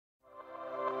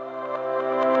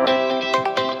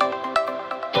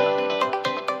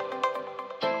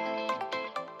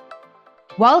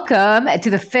Welcome to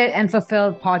the Fit and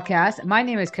Fulfilled podcast. My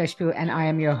name is Kushbu and I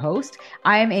am your host.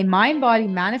 I am a mind body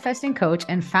manifesting coach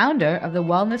and founder of the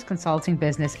wellness consulting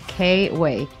business K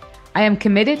Way. I am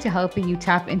committed to helping you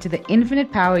tap into the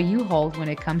infinite power you hold when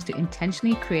it comes to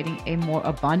intentionally creating a more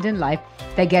abundant life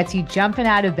that gets you jumping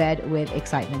out of bed with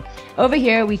excitement. Over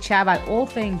here, we chat about all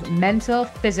things mental,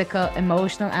 physical,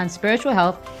 emotional, and spiritual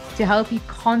health to help you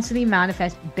constantly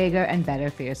manifest bigger and better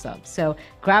for yourself. So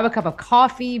grab a cup of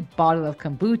coffee, bottle of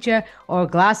kombucha, or a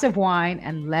glass of wine,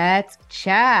 and let's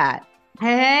chat.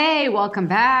 Hey, welcome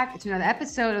back to another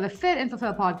episode of the Fit and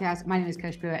Fulfill podcast. My name is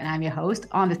Kushbu and I'm your host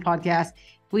on this podcast.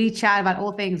 We chat about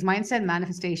all things mindset,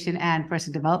 manifestation, and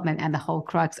personal development. And the whole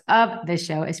crux of this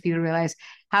show is for you to realize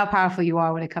how powerful you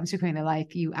are when it comes to creating the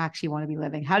life you actually want to be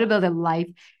living. How to build a life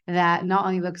that not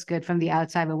only looks good from the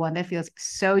outside, but one that feels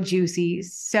so juicy,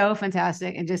 so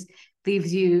fantastic, and just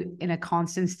leaves you in a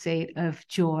constant state of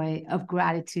joy, of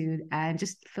gratitude, and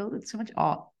just filled with so much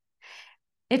awe.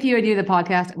 If you are new to the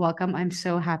podcast, welcome. I'm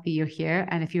so happy you're here.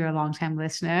 And if you're a longtime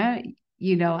listener,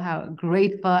 you know how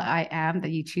grateful I am that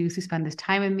you choose to spend this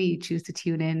time with me. You choose to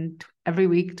tune in every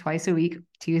week, twice a week,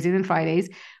 Tuesdays and Fridays,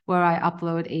 where I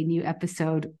upload a new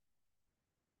episode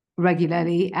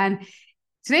regularly. And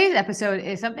today's episode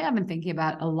is something I've been thinking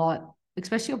about a lot,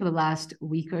 especially over the last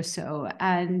week or so.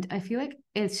 And I feel like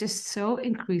it's just so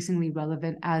increasingly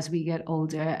relevant as we get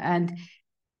older. And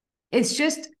it's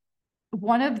just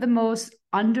one of the most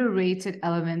underrated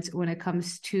elements when it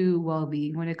comes to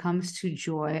well-being, when it comes to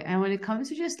joy, and when it comes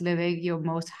to just living your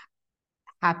most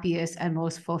happiest and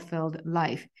most fulfilled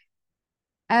life.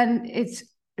 And it's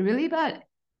really about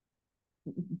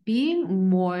being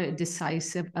more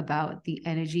decisive about the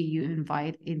energy you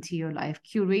invite into your life,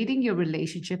 curating your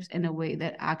relationships in a way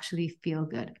that actually feel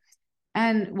good.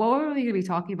 And what we're really going to be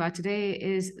talking about today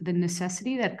is the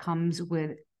necessity that comes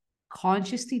with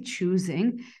consciously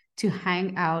choosing to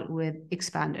hang out with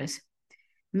expanders,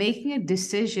 making a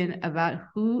decision about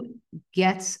who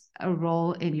gets a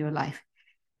role in your life.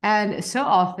 And so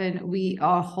often we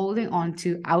are holding on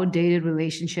to outdated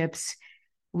relationships.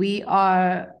 We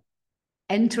are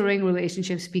entering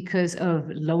relationships because of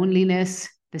loneliness.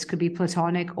 This could be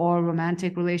platonic or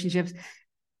romantic relationships.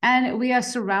 And we are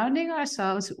surrounding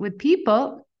ourselves with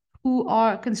people who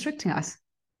are constricting us,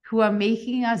 who are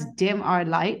making us dim our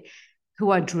light, who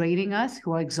are draining us,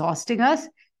 who are exhausting us.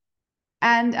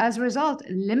 And as a result,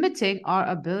 limiting our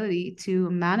ability to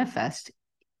manifest.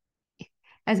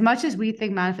 As much as we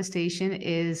think manifestation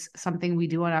is something we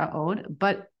do on our own,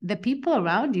 but the people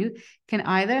around you can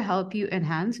either help you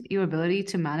enhance your ability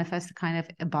to manifest the kind of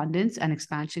abundance and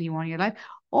expansion you want in your life,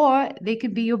 or they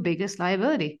could be your biggest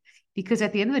liability. Because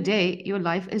at the end of the day, your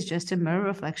life is just a mirror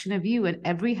reflection of you, and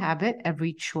every habit,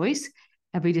 every choice,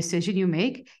 every decision you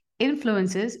make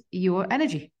influences your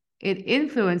energy. It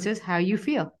influences how you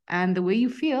feel, and the way you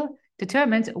feel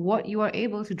determines what you are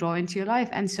able to draw into your life.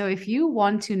 And so, if you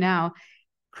want to now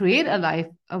create a life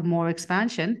of more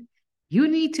expansion, you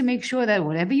need to make sure that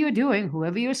whatever you're doing,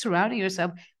 whoever you're surrounding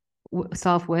yourself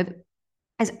with,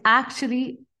 is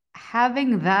actually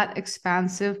having that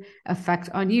expansive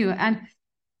effect on you. And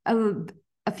a,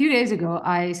 a few days ago,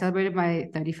 I celebrated my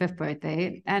 35th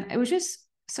birthday, and it was just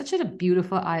such a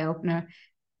beautiful eye opener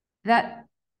that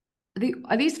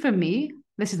at least for me,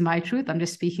 this is my truth. I'm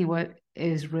just speaking what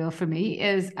is real for me.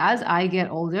 Is as I get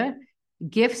older,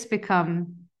 gifts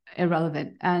become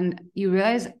irrelevant, and you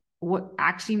realize what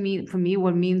actually mean for me.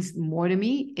 What means more to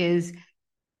me is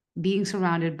being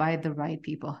surrounded by the right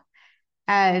people.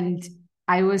 And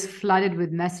I was flooded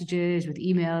with messages, with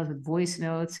emails, with voice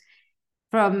notes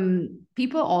from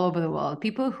people all over the world,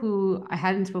 people who I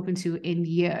hadn't spoken to in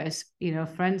years,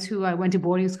 friends who I went to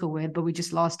boarding school with, but we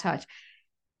just lost touch.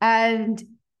 And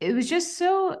it was just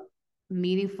so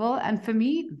meaningful. And for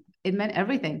me, it meant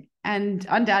everything. And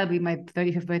undoubtedly, my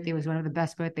 35th birthday was one of the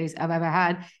best birthdays I've ever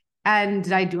had. And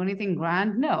did I do anything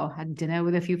grand? No. I had dinner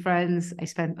with a few friends. I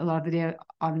spent a lot of the day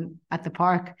at the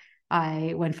park.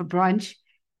 I went for brunch.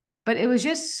 But it was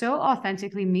just so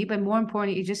authentically me. But more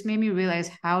importantly, it just made me realize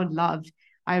how loved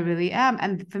I really am.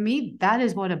 And for me, that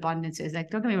is what abundance is. Like,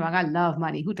 don't get me wrong, I love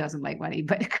money. Who doesn't like money?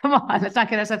 But come on, let's not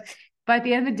get ourselves. But at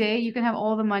the end of the day, you can have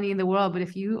all the money in the world. But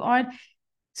if you aren't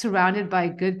surrounded by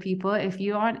good people, if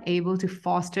you aren't able to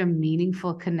foster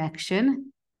meaningful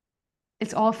connection,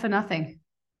 it's all for nothing.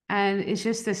 And it's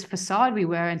just this facade we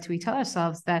wear until we tell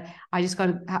ourselves that I just got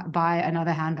to buy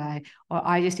another handbag, or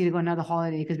I just need to go on another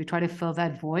holiday, because we try to fill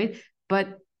that void.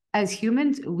 But as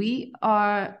humans, we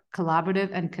are collaborative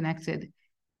and connected,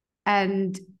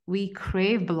 and we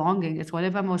crave belonging. It's one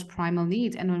of our most primal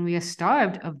needs. And when we are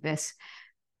starved of this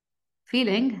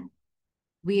feeling,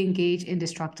 we engage in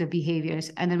destructive behaviors,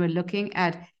 and then we're looking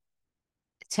at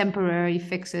temporary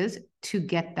fixes to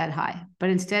get that high. But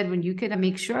instead, when you can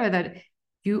make sure that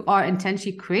you are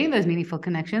intentionally creating those meaningful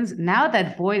connections, now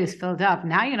that void is filled up.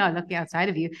 Now you're not looking outside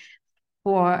of you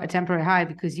for a temporary high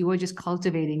because you were just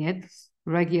cultivating it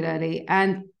regularly.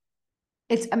 And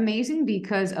it's amazing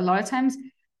because a lot of times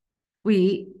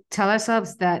we tell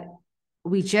ourselves that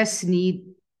we just need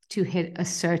to hit a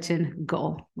certain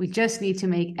goal. We just need to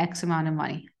make X amount of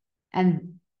money.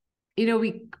 And,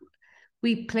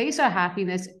 we place our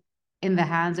happiness in the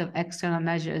hands of external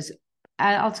measures.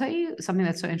 And I'll tell you something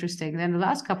that's so interesting. In the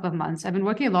last couple of months, I've been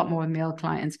working a lot more with male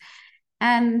clients.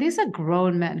 And these are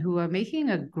grown men who are making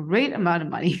a great amount of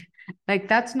money. Like,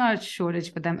 that's not a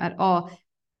shortage for them at all.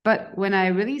 But when I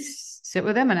really sit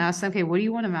with them and ask them, okay, what do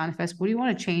you want to manifest? What do you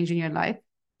want to change in your life?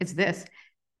 It's this.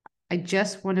 I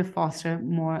just want to foster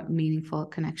more meaningful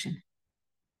connection.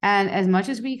 And as much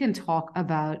as we can talk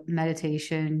about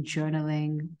meditation,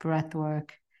 journaling, breath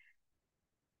work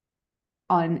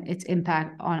on its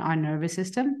impact on our nervous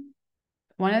system,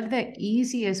 one of the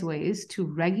easiest ways to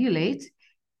regulate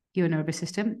your nervous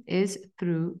system is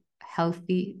through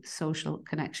healthy social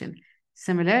connection.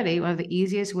 Similarly, one of the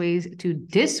easiest ways to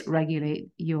dysregulate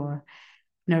your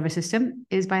nervous system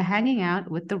is by hanging out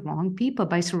with the wrong people,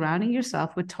 by surrounding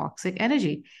yourself with toxic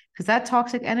energy, because that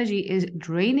toxic energy is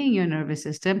draining your nervous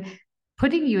system,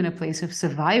 putting you in a place of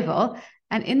survival.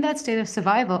 And in that state of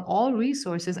survival, all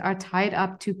resources are tied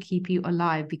up to keep you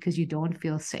alive because you don't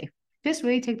feel safe. Just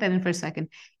really take that in for a second.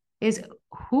 Is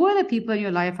who are the people in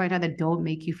your life right now that don't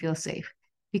make you feel safe?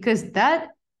 Because that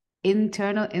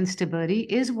internal instability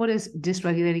is what is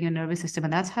dysregulating your nervous system.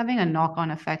 And that's having a knock-on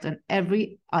effect on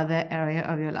every other area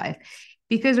of your life.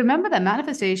 Because remember that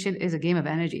manifestation is a game of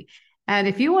energy. And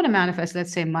if you want to manifest,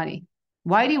 let's say, money,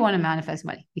 why do you want to manifest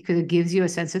money? Because it gives you a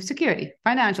sense of security,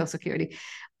 financial security.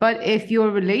 But if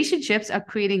your relationships are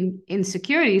creating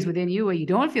insecurities within you where you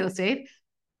don't feel safe,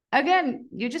 again,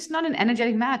 you're just not an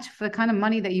energetic match for the kind of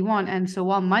money that you want. And so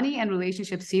while money and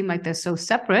relationships seem like they're so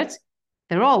separate,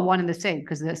 they're all one and the same,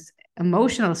 because this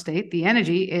emotional state, the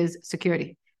energy, is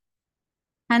security.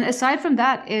 And aside from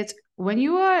that, it's when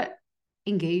you are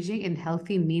engaging in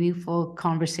healthy, meaningful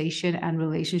conversation and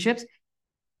relationships,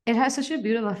 it has such a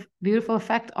beautiful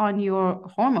effect on your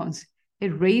hormones.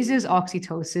 It raises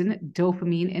oxytocin,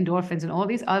 dopamine, endorphins, and all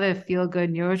these other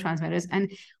feel-good neurotransmitters. And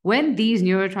when these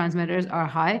neurotransmitters are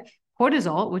high,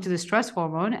 cortisol, which is a stress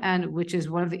hormone, and which is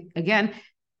one of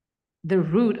the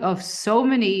root of so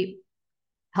many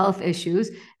health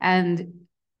issues and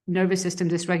nervous system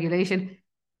dysregulation,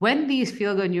 when these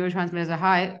feel-good neurotransmitters are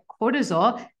high,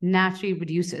 cortisol naturally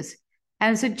reduces.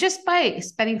 And so just by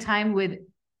spending time with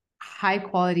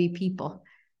high-quality people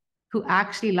who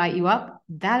actually light you up,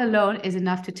 that alone is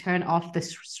enough to turn off the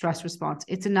stress response.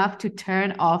 It's enough to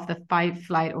turn off the fight,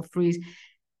 flight, or freeze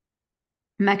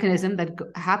mechanism that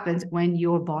happens when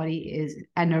your body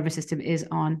and nervous system is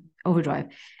on overdrive.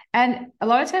 And a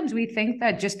lot of times we think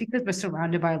that just because we're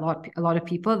surrounded by a lot of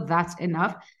people, that's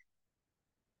enough.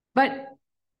 But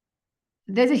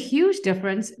there's a huge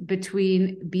difference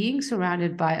between being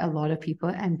surrounded by a lot of people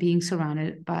and being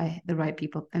surrounded by the right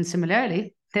people. And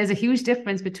similarly, there's a huge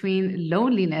difference between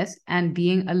loneliness and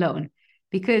being alone,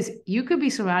 because you could be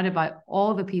surrounded by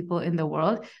all the people in the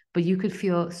world, but you could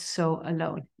feel so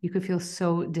alone. You could feel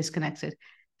so disconnected.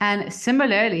 And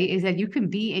similarly is that you can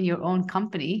be in your own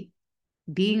company,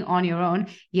 being on your own,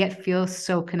 yet feel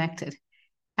so connected.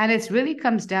 And it really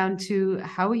comes down to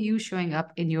how are you showing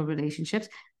up in your relationships,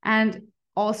 and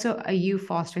also are you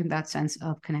fostering that sense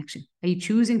of connection? Are you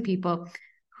choosing people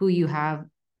who you are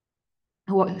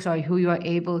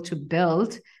able to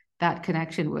build that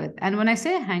connection with? And when I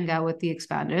say hang out with the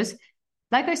expanders,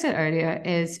 like I said earlier,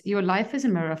 is your life is a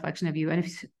mirror reflection of you. And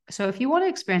if you want to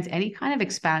experience any kind of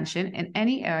expansion in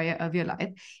any area of your life,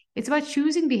 it's about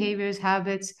choosing behaviors,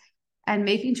 habits, and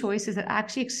making choices that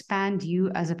actually expand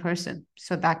you as a person.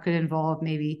 So that could involve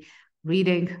maybe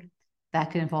reading,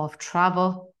 that could involve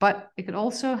travel, but it could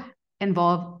also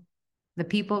involve the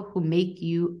people who make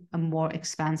you a more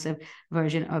expansive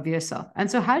version of yourself. And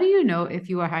so how do you know if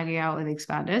you are hanging out with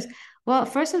expanders? Well,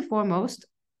 first and foremost,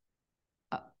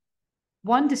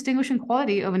 one distinguishing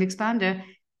quality of an expander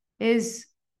is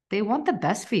they want the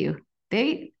best for you.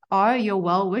 They are your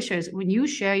well-wishers. When you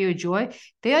share your joy,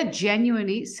 they are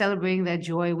genuinely celebrating their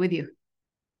joy with you.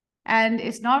 And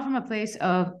it's not from a place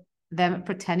of them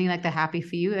pretending like they're happy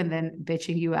for you and then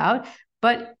bitching you out,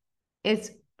 but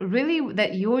it's really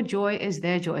that your joy is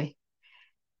their joy.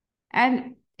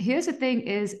 And here's the thing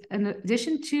is, in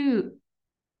addition to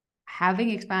having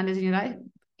expanders in your life,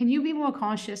 can you be more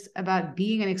conscious about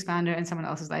being an expander in someone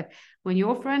else's life? When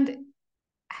your friend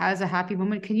has a happy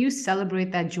moment, can you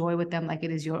celebrate that joy with them like it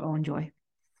is your own joy?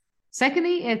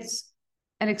 Secondly, it's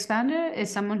an expander is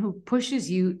someone who pushes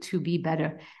you to be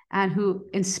better and who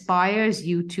inspires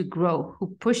you to grow,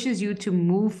 who pushes you to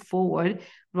move forward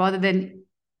rather than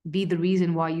be the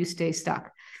reason why you stay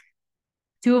stuck.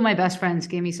 Two of my best friends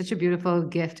gave me such a beautiful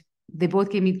gift. They both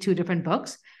gave me two different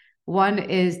books. One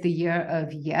is The Year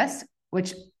of Yes,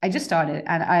 which I just started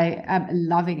and I am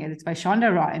loving it. It's by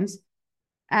Shonda Rhimes.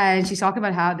 And she's talking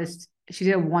about how she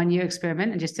did a 1-year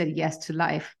experiment and just said yes to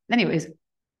life. Anyways,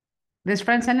 this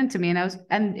friend sent it to me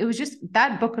and it was just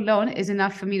that book alone is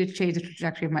enough for me to change the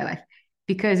trajectory of my life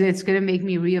because it's going to make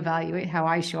me reevaluate how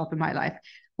I show up in my life.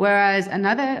 Whereas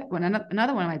another one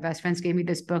of my best friends gave me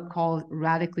this book called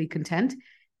Radically Content.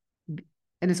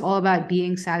 And it's all about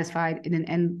being satisfied in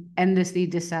an endlessly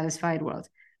dissatisfied world.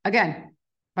 Again,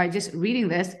 by just reading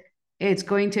this, it's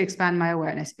going to expand my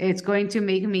awareness. It's going to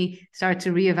make me start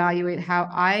to reevaluate how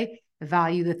I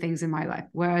value the things in my life.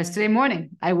 Whereas today morning,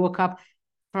 I woke up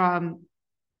from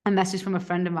a message from a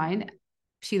friend of mine.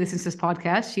 She listens to this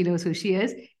podcast. She knows who she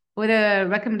is, with a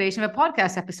recommendation of a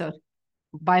podcast episode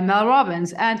by Mel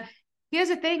Robbins. And here's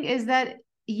the thing is that,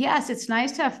 yes, it's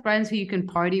nice to have friends who you can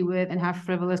party with and have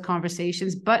frivolous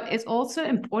conversations, but it's also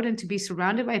important to be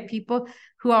surrounded by people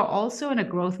who are also in a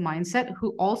growth mindset,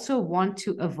 who also want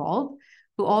to evolve,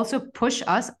 who also push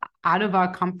us out of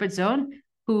our comfort zone,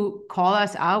 who call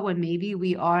us out when maybe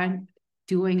we aren't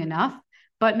doing enough,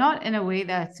 but not in a way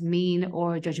that's mean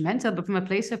or judgmental, but from a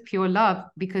place of pure love,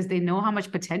 because they know how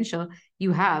much potential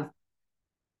you have.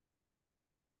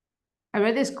 I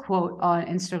read this quote on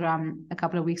Instagram a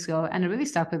couple of weeks ago, and it really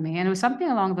stuck with me. And it was something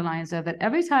along the lines of that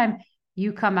every time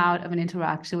you come out of an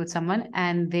interaction with someone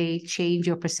and they change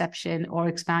your perception or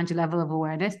expand your level of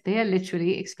awareness, they are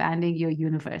literally expanding your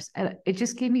universe. And it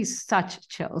just gave me such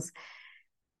chills.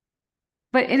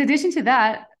 But in addition to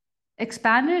that,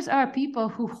 expanders are people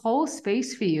who hold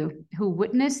space for you, who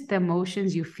witness the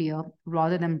emotions you feel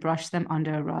rather than brush them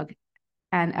under a rug.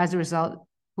 And as a result,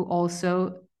 who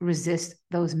also resist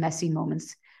those messy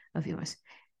moments of yours.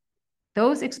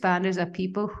 Those expanders are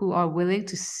people who are willing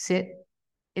to sit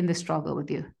in the struggle with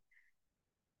you.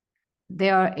 They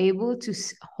are able to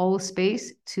hold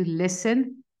space, to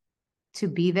listen, to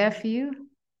be there for you.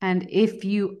 And if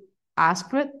you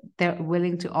ask for it, they're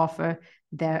willing to offer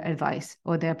their advice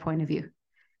or their point of view.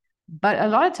 But a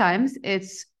lot of times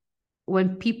it's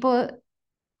when people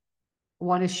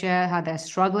want to share how they're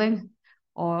struggling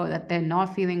or that they're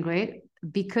not feeling great,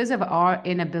 because of our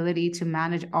inability to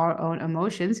manage our own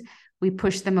emotions, we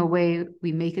push them away.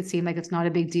 We make it seem like it's not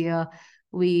a big deal.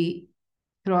 We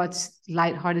throw out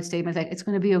lighthearted statements like, it's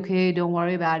going to be okay, don't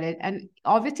worry about it. And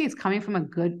obviously it's coming from a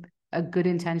good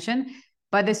intention.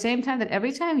 But at the same time, that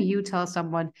every time you tell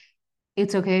someone,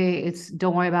 it's okay,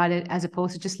 don't worry about it, as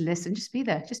opposed to just listen, just be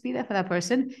there for that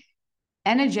person,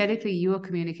 energetically, you are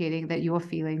communicating that your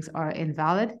feelings are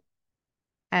invalid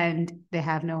and they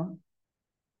have no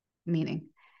meaning.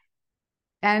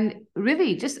 And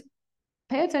really just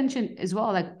pay attention as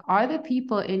well. Like, are the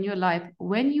people in your life,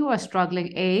 when you are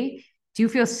struggling, do you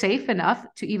feel safe enough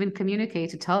to even communicate,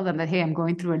 to tell them that, hey, I'm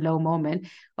going through a low moment,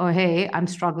 or hey, I'm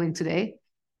struggling today?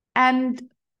 And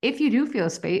if you do feel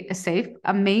safe,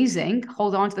 amazing,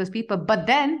 hold on to those people, but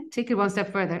then take it one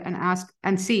step further and ask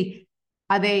and see,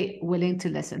 are they willing to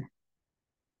listen?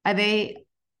 Are they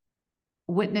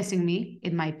witnessing me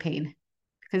in my pain?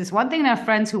 Because it's one thing to have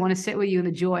friends who want to sit with you in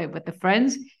the joy, but the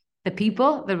friends, the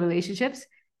people, the relationships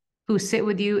who sit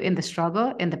with you in the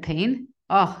struggle, in the pain,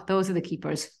 oh, those are the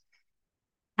keepers.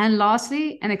 And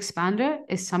lastly, an expander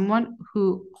is someone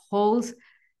who holds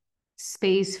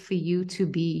space for you to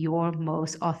be your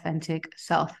most authentic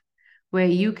self, where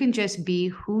you can just be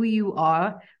who you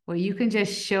are, where you can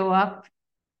just show up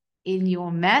in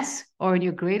your mess or in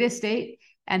your greatest state,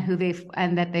 and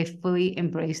that they fully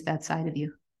embrace that side of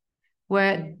you,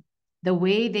 where the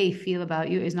way they feel about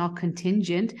you is not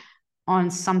contingent on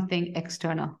something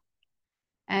external,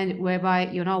 and whereby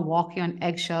you're not walking on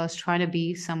eggshells trying to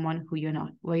be someone who you're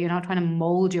not, where you're not trying to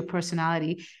mold your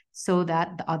personality so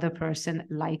that the other person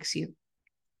likes you.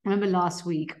 I remember last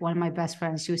week, one of my best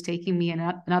friends, she was taking me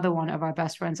and another one of our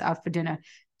best friends out for dinner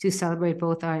to celebrate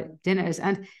both our dinners.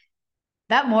 And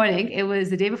that morning, it was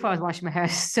the day before I was washing my hair.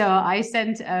 So I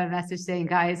sent a message saying,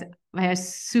 guys, my hair's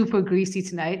super greasy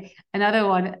tonight. Another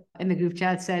one in the group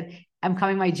chat said, I'm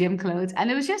coming in my gym clothes.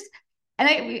 And it was just, and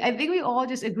I think we all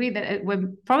just agreed that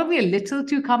we're probably a little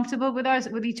too comfortable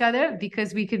with each other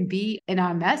because we can be in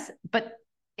our mess. But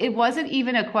it wasn't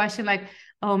even a question like,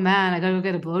 oh man, I gotta go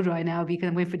get a blow dry now because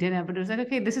I'm waiting for dinner. But it was like,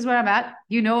 okay, this is where I'm at.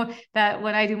 You know that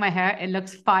when I do my hair, it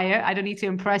looks fire. I don't need to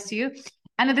impress you.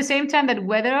 And at the same time, that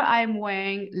whether I'm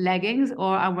wearing leggings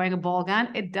or I'm wearing a ball gown,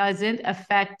 it doesn't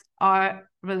affect our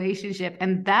relationship.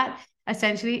 And that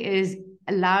essentially is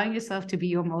allowing yourself to be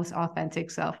your most authentic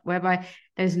self, whereby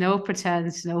there's no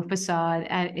pretense, no facade,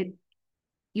 and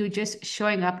you're just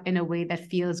showing up in a way that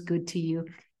feels good to you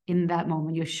in that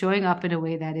moment. You're showing up in a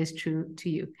way that is true to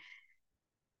you.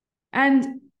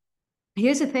 And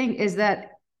here's the thing is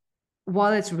that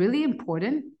while it's really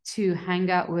important to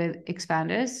hang out with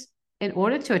expanders, in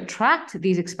order to attract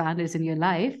these expanders in your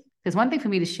life, there's one thing for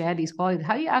me to share these qualities.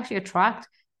 How do you actually attract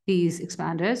these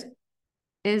expanders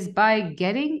is by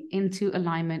getting into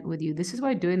alignment with you. This is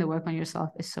why doing the work on yourself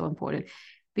is so important.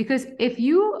 Because if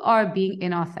you are being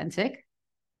inauthentic,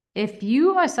 if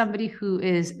you are somebody who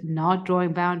is not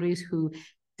drawing boundaries, who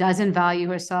doesn't value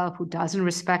herself, who doesn't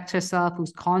respect herself,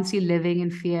 who's constantly living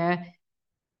in fear,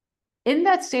 in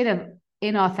that state of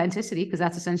inauthenticity, because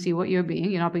that's essentially what you're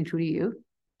not being true to you,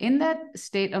 in that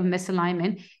state of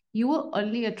misalignment, you will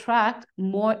only attract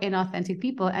more inauthentic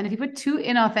people. And if you put two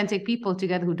inauthentic people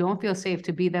together who don't feel safe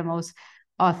to be their most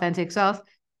authentic self,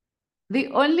 the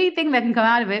only thing that can come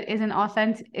out of it is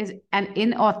an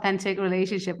inauthentic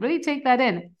relationship. Really take that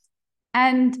in.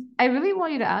 And I really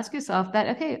want you to ask yourself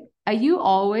that, okay, are you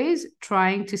always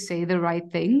trying to say the right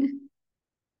thing?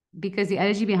 Because the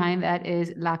energy behind that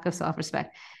is lack of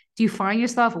self-respect. Do you find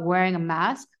yourself wearing a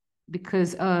mask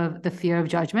because of the fear of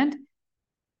judgment?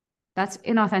 That's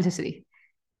inauthenticity.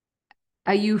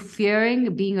 Are you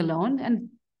fearing being alone? And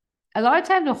a lot of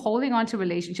times we're holding on to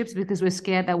relationships because we're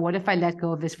scared that what if I let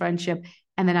go of this friendship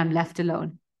and then I'm left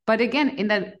alone? But again,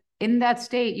 in that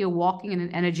state, you're walking in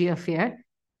an energy of fear.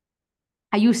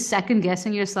 Are you second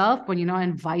guessing yourself when you're not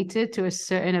invited to a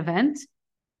certain event?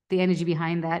 The energy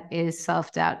behind that is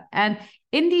self-doubt. And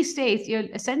in these states, you're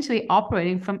essentially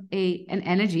operating from an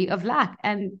energy of lack,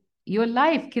 and your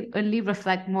life can only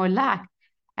reflect more lack.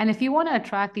 And if you want to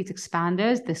attract these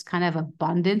expanders, this kind of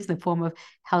abundance in the form of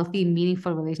healthy,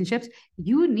 meaningful relationships,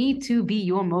 you need to be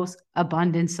your most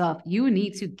abundant self. You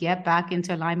need to get back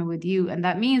into alignment with you. And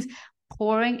that means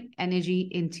pouring energy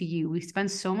into you. We spend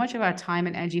so much of our time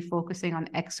and energy focusing on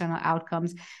external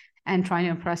outcomes and trying to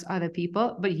impress other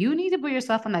people, but you need to put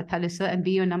yourself on that pedestal and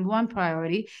be your number one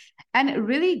priority and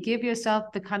really give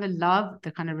yourself the kind of love,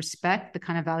 the kind of respect, the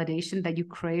kind of validation that you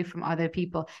crave from other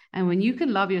people. And when you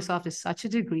can love yourself to such a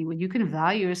degree, when you can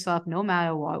value yourself no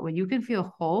matter what, when you can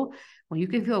feel whole, when you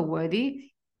can feel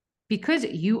worthy, because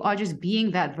you are just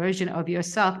being that version of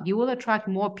yourself, you will attract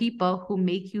more people who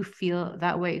make you feel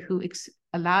that way, who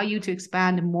allow you to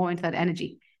expand more into that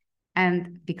energy.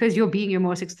 And because you're being your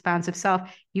most expansive self,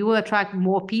 you will attract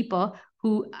more people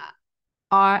who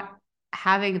are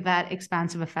having that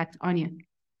expansive effect on you.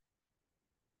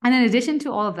 And in addition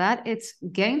to all of that, it's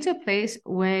getting to a place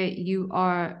where you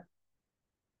are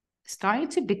starting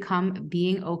to become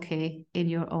being okay in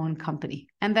your own company.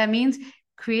 And that means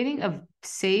creating a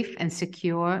safe and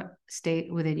secure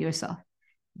state within yourself,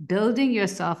 building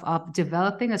yourself up,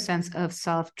 developing a sense of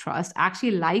self-trust,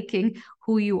 actually liking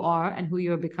who you are and who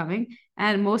you're becoming,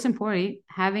 and most importantly,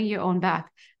 having your own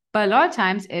back. But a lot of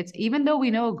times it's, even though we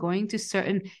know going to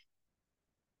certain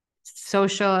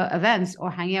social events or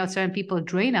hanging out with certain people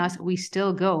drain us, we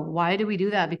still go. Why do we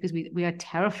do that? Because we are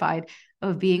terrified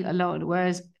of being alone.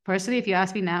 Whereas personally, if you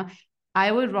ask me now, I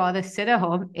would rather sit at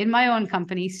home in my own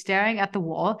company, staring at the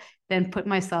wall, than put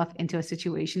myself into a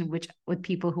situation with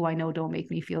people who I know don't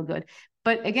make me feel good.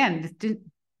 But again,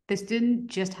 this didn't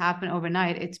just happen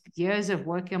overnight. It's years of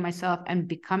working on myself and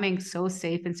becoming so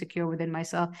safe and secure within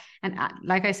myself. And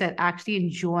like I said, actually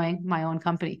enjoying my own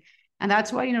company. And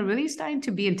that's why, really starting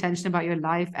to be intentional about your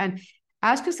life and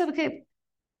ask yourself, okay,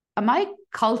 am I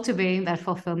cultivating that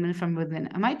fulfillment from within?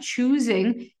 Am I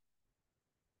choosing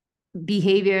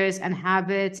behaviors and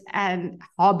habits and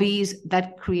hobbies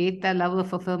that create that level of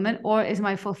fulfillment? Or is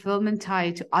my fulfillment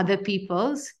tied to other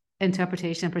people's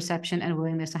interpretation and perception and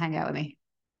willingness to hang out with me?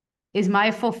 Is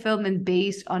my fulfillment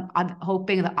based on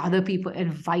hoping that other people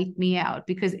invite me out?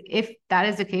 Because if that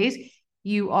is the case,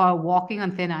 you are walking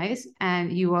on thin ice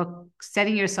and you are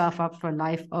setting yourself up for a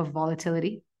life of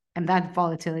volatility. And that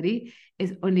volatility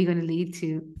is only going to lead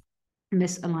to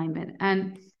misalignment.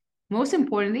 And most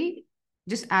importantly,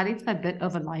 just adding to that bit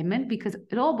of alignment, because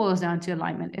it all boils down to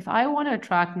alignment. If I want to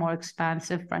attract more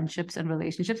expansive friendships and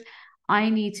relationships,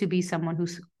 I need to be someone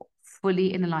who's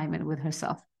fully in alignment with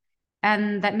herself.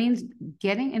 And that means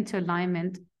getting into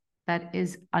alignment that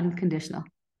is unconditional,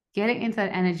 getting into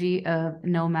that energy of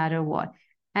no matter what.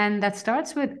 And that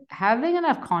starts with having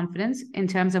enough confidence in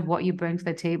terms of what you bring to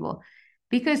the table.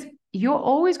 because you're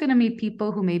always going to meet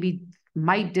people who maybe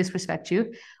might disrespect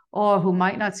you, or who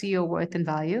might not see your worth and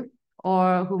value,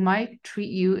 or who might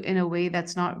treat you in a way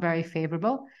that's not very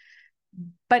favorable.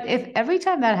 But if every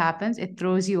time that happens, it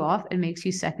throws you off, it makes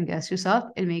you second guess yourself,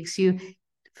 it makes you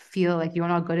feel like you're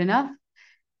not good enough.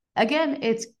 Again,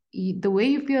 it's the way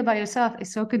you feel about yourself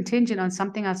is so contingent on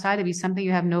something outside of you, something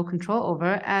you have no control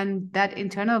over. And that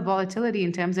internal volatility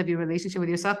in terms of your relationship with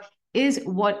yourself is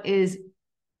what is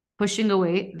pushing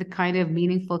away the kind of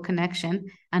meaningful connection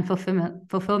and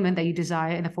fulfillment that you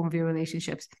desire in the form of your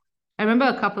relationships. I remember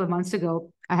a couple of months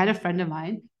ago, I had a friend of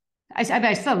mine. I still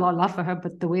have a lot of love for her,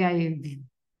 but the way I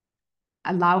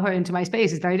allow her into my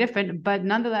space is very different. But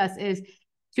nonetheless,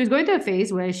 she was going through a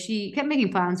phase where she kept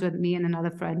making plans with me and another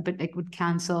friend, but like would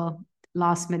cancel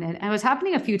last minute. And it was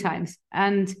happening a few times.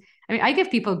 And I mean, I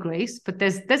give people grace, but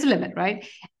there's a limit, right?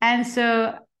 And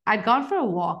so I'd gone for a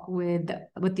walk with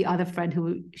the other friend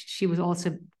who was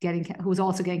also getting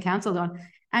canceled on.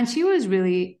 And she was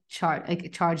really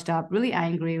charged up, really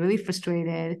angry, really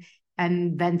frustrated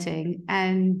and venting.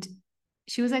 And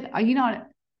she was like, "Are you not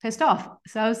pissed off?"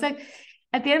 So I was like,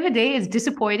 at the end of the day, it's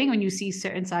disappointing when you see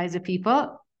certain sides of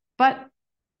people, but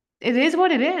it is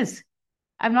what it is.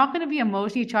 I'm not going to be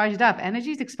emotionally charged up.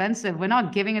 Energy is expensive. We're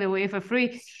not giving it away for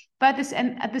free. But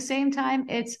at the same time,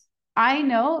 I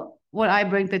know what I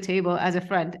bring to the table as a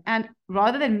friend. And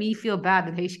rather than me feel bad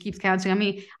that, hey, she keeps canceling on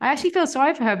me, I actually feel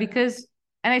sorry for her because,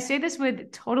 and I say this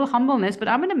with total humbleness, but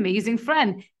I'm an amazing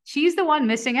friend. She's the one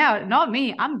missing out, not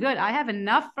me. I'm good. I have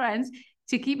enough friends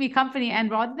to keep me company.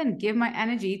 And rather than give my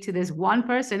energy to this one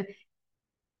person,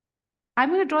 I'm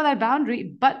going to draw that boundary,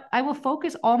 but I will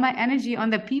focus all my energy on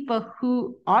the people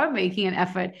who are making an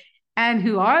effort and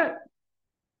who are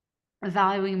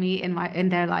valuing me in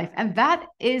their life. And that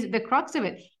is the crux of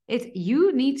it. It's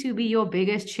you need to be your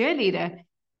biggest cheerleader.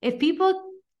 If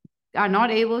people are not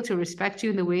able to respect you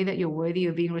in the way that you're worthy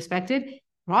of being respected,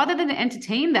 rather than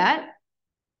entertain that,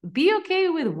 be okay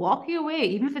with walking away,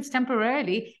 even if it's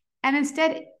temporarily, and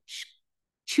instead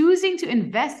choosing to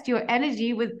invest your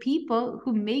energy with people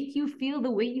who make you feel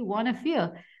the way you want to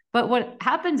feel. But what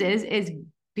happens is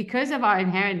because of our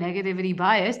inherent negativity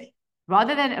bias,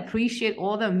 rather than appreciate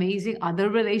all the amazing other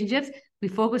relationships, we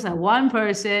focus on one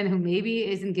person who maybe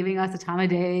isn't giving us the time of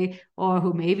day, or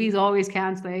who maybe is always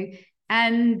canceling.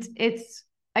 And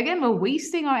again, we're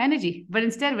wasting our energy. But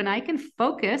instead, when I can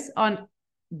focus on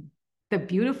the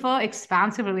beautiful,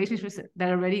 expansive relationships that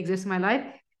already exist in my life,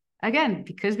 again,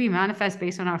 because we manifest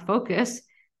based on our focus,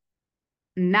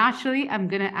 naturally, I'm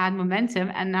going to add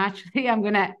momentum, and naturally, I'm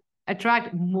going to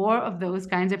attract more of those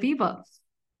kinds of people.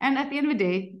 And at the end of the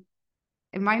day,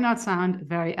 it might not sound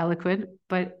very eloquent,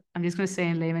 but I'm just going to say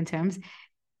in layman terms,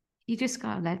 you just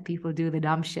got to let people do the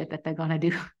dumb shit that they're going to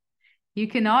do. You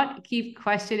cannot keep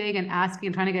questioning and asking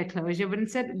and trying to get closure, but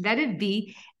instead let it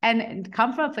be and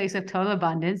come from a place of total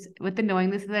abundance with the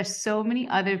knowing that there's so many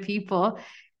other people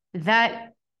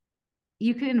that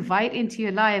you can invite into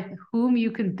your life whom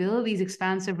you can build these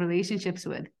expansive relationships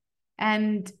with.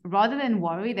 And rather than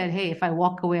worry that, hey, if I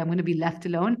walk away, I'm going to be left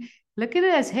alone, look at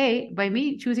it as, hey, by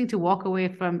me choosing to walk away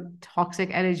from toxic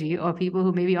energy or people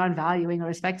who maybe aren't valuing or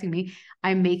respecting me,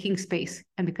 I'm making space.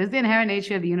 And because the inherent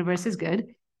nature of the universe is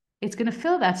good, it's going to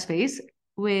fill that space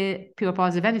with pure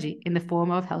positive energy in the form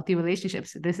of healthy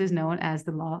relationships. This is known as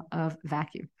the law of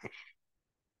vacuum.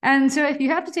 And so if you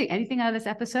have to take anything out of this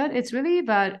episode, it's really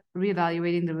about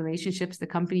reevaluating the relationships, the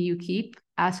company you keep,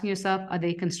 asking yourself, are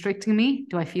they constricting me?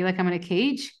 Do I feel like I'm in a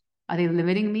cage? Are they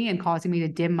limiting me and causing me to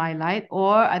dim my light?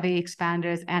 Or are they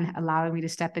expanders and allowing me to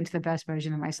step into the best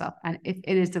version of myself? And if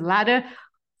it is the latter,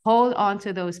 hold on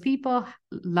to those people,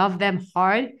 love them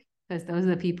hard, because those are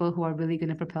the people who are really going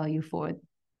to propel you forward.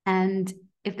 And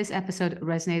if this episode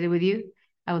resonated with you,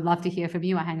 I would love to hear from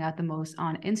you. I hang out the most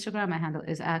on Instagram. My handle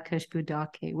is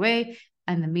 @kushbu.kway.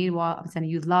 And in the meanwhile, I'm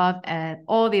sending you love and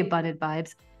all the abundant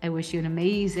vibes. I wish you an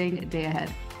amazing day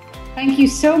ahead. Thank you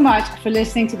so much for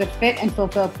listening to the Fit and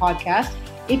Fulfill podcast.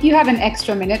 If you have an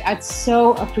extra minute, I'd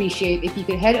so appreciate if you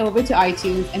could head over to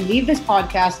iTunes and leave this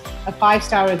podcast a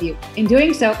 5-star review. In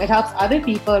doing so, it helps other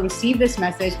people receive this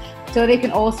message so they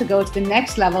can also go to the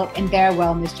next level in their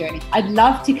wellness journey. I'd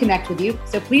love to connect with you.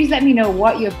 So please let me know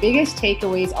what your biggest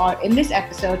takeaways are in this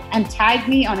episode and tag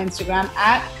me on Instagram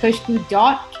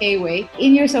 @kushbu.kway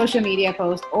in your social media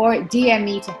post, or DM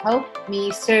me to help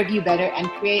me serve you better and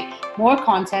create more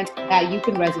content that you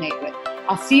can resonate with.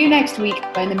 I'll see you next week.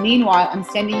 But in the meanwhile, I'm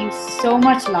sending you so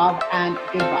much love and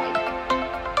good vibes.